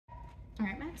All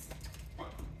right, Max.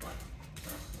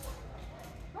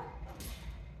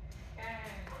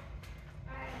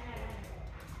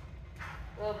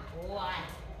 Good boy.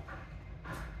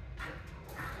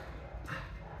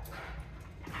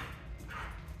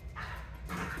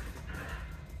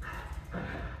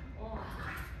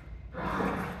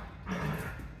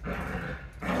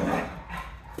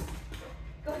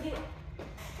 Go get it.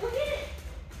 Go get it.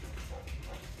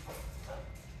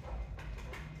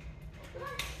 Come on.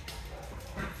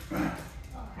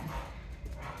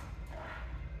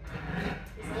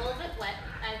 It's a little bit wet.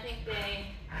 I think they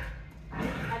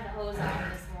had the hose on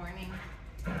this morning.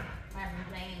 I've been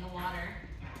playing in the water.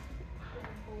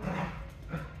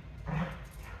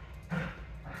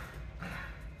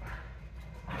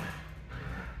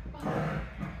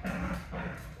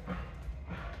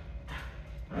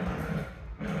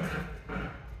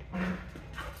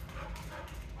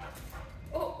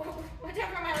 Oh, watch out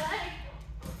for my leg.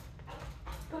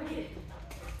 Go get it.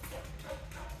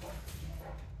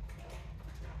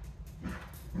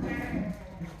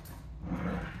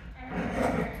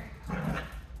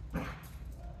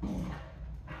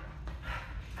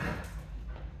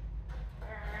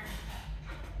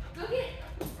 Go get it.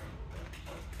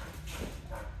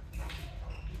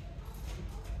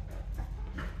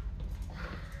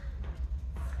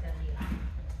 It's gonna be a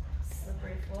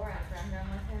slippery floor after I'm done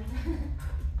with him.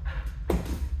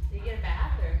 Did you get a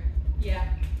bath or? Yeah.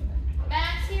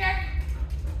 Max here.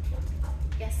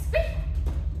 Yes. Wait.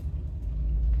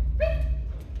 Wait.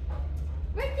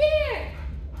 Right there.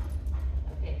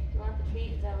 Okay. Do you want the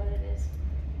treat? Is that what it is?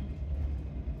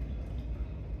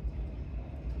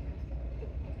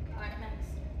 All right, Max.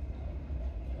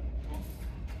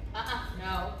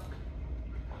 No.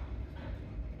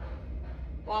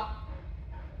 Walk.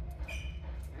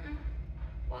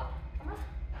 Walk. Come on.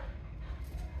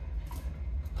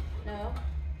 No.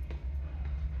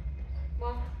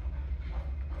 Walk.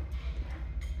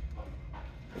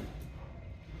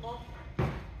 Walk.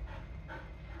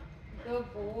 Good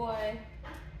boy.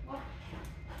 Walk.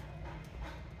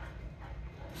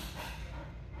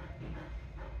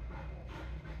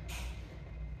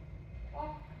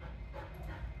 Walk.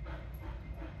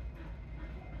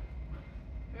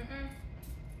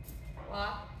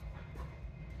 Walk.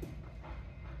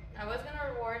 I was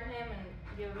gonna reward him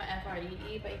and give him an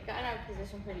FREE, but he got out of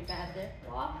position pretty bad there.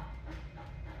 Walk.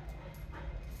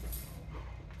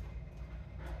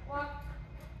 Walk.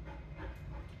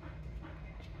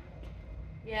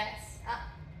 Yes. Up.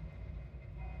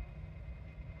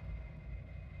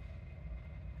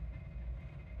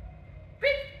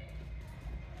 Breathe.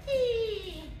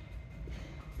 Eee.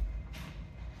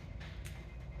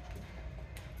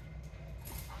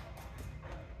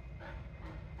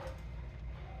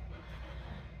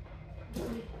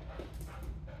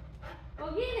 Go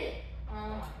get it.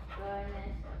 Oh my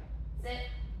goodness. Sit.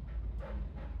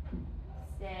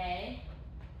 Stay.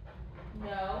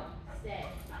 No. Stay.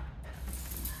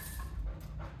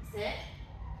 Sit.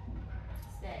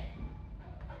 Stay.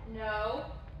 No.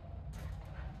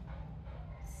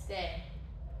 Stay.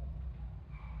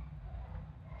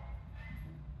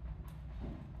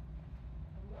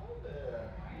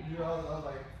 You know, I was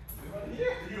like, you right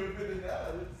here. You were fitting out.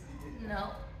 I didn't see it. No.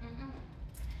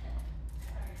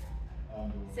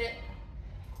 Sit.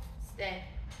 Stay.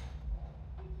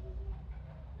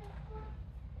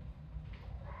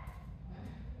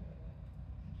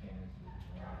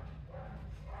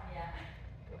 Yeah.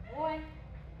 Good boy.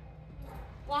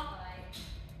 Walk.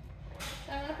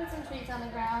 So I'm gonna put some treats on the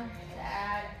ground to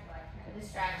add a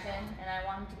distraction, and I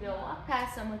want him to be able to walk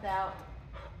past them without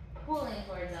pulling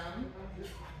towards them.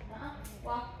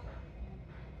 Walk.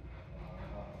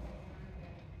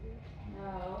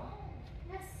 No.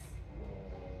 Yes.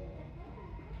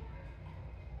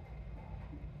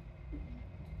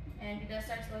 And if he does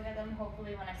start to look at them,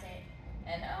 hopefully when I say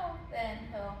no, then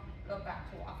he'll go back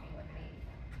to walking with me.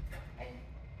 Okay.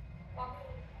 Walk.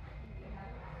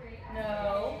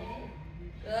 No.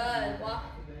 Good. Walk.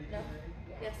 No.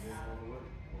 Yes.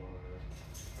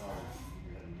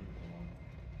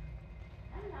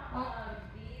 Walk.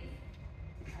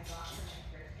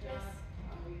 Yes.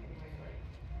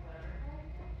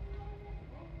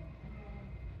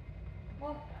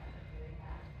 Walk.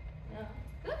 No.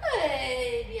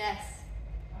 Good. Yes.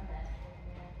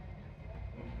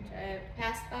 Try to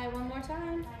pass by one more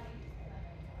time.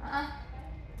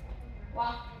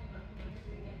 Walk.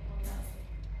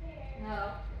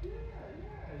 No.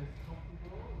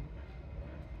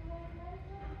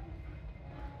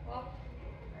 Walk.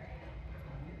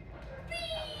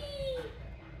 Whee!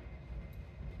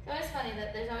 It's always funny that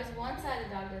there's always one side of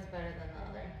the dog that's better than the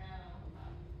other.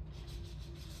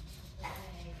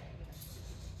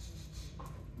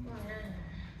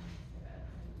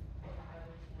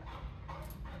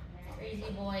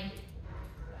 boy.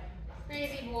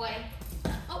 Crazy boy.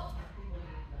 Oh.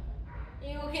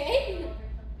 You okay?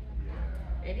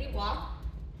 Ready? Walk.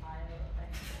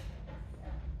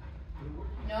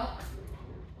 Nope.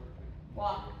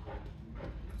 Walk.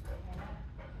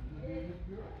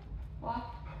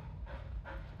 Walk.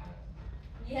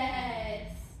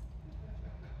 Yes.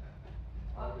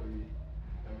 Walk.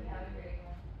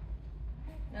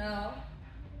 No.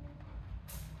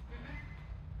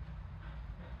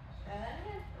 Try that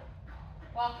again.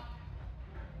 Walk.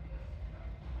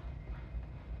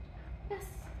 Yes.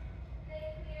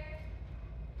 Stay here.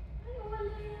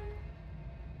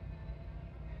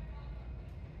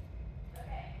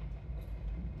 Okay.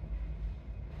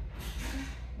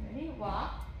 Ready?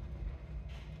 Walk.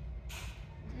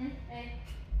 Hey.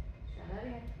 Try that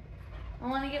again. I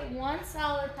want to get one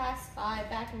solid past 5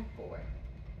 back and forth.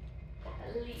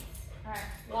 At least. Alright,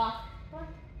 walk. One.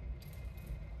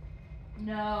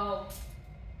 No.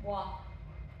 Walk.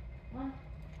 One.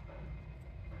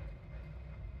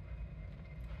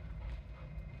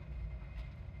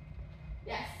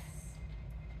 Yes.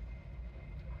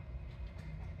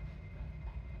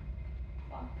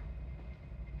 Walk.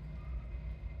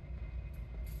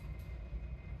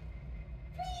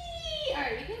 Whee!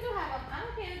 Alright, you can go have them. I'm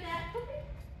okay with that. Okay.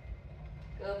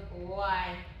 Good boy.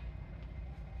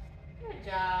 Good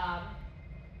job.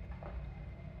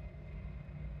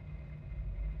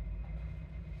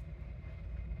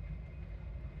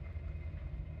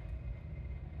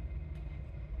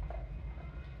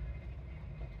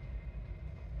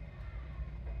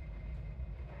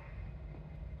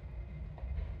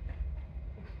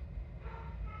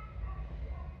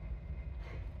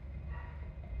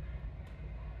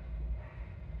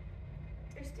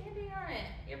 You're standing on it.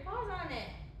 Your paw's on it.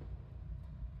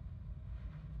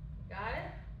 Got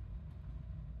it?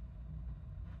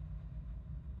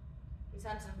 He's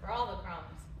hunting for all the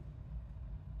crumbs.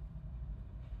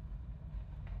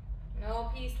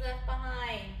 No piece left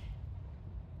behind.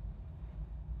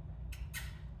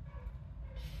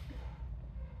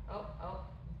 Oh,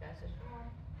 that's just one.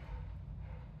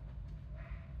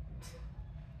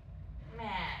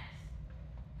 Max.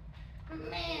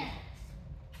 Max.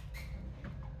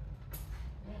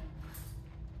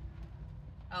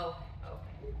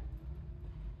 Okay.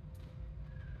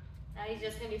 Now he's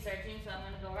just going to be searching, so I'm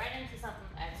going to go right into something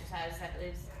exercise that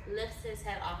lifts his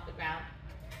head off the ground.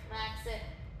 Max, sit.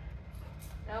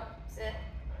 Nope, sit.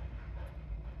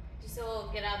 Just so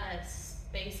we'll get out of the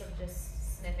space of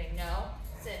just sniffing. No,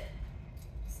 sit.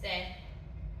 Stay.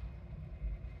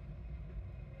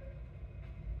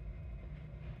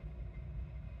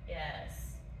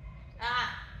 Yes.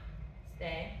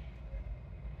 Stay.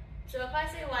 So if I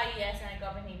say why yes and I go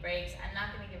up and he breaks, I'm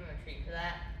not going to give him a treat for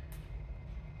that.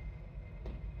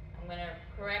 I'm going to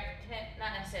correct him,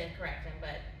 not necessarily correct him,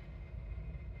 but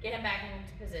get him back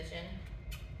into position.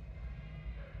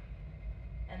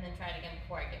 And then try it again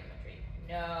before I give him a treat.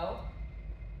 No.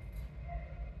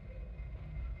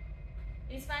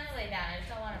 He's fine to lay down, I just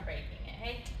don't want him breaking it.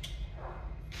 Hey.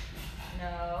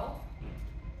 No.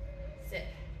 Sit.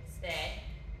 Stay.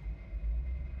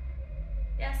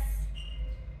 Yes.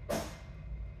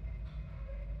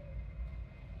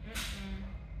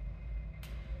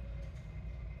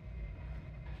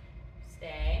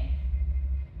 Stay.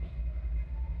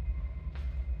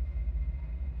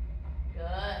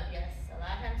 Good. Yes. A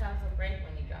lot of times I will break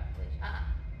when you drop the leash.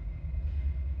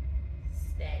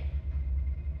 Stay.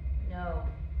 No.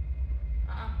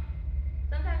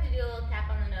 Sometimes you do a little tap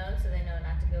on the nose so they know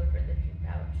not to go for the treat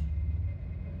pouch.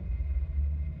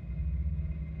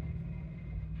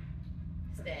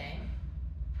 Stay.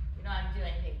 You don't have to do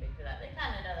anything big for that. They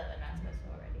kind of know that they're not supposed to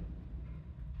already.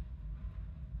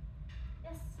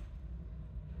 Yes.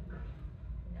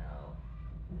 No.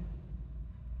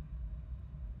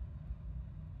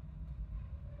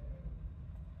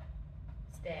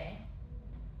 Stay.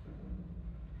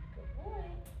 Good boy.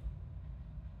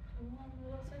 One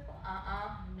little circle.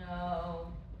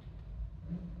 No.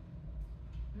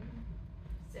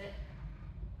 Sit.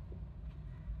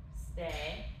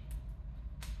 Stay.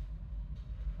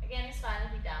 Again, it's fine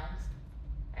if he downs.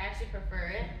 I actually prefer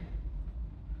it.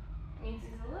 It means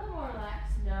he's a little more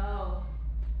relaxed. No.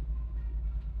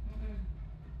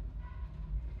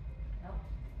 Nope.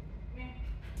 Come here.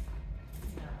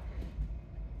 No.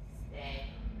 Stay.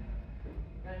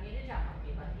 Don't need to jump on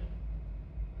me, buddy.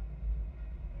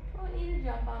 Don't need to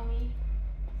jump on me.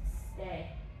 Stay.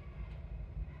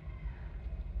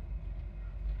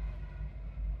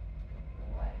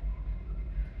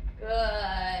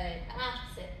 Good.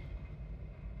 Sit.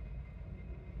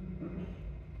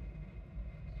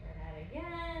 Try that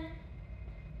again.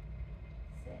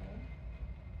 Sit.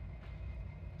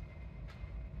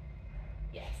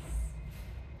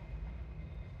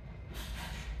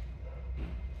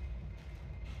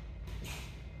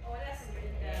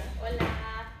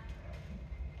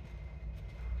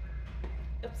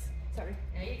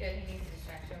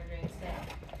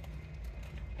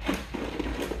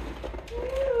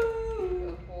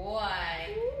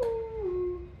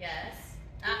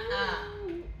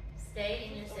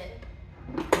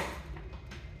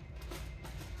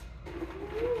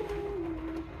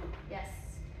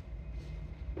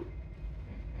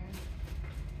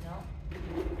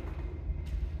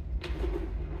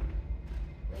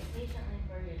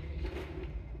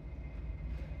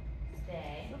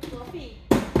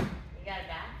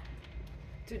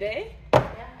 Today? Yeah,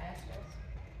 I asked Chris.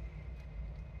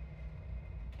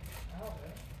 Oh,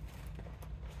 really?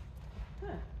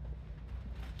 Huh.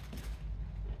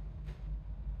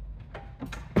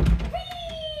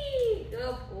 Whee!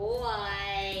 Good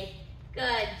boy.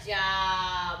 Good job.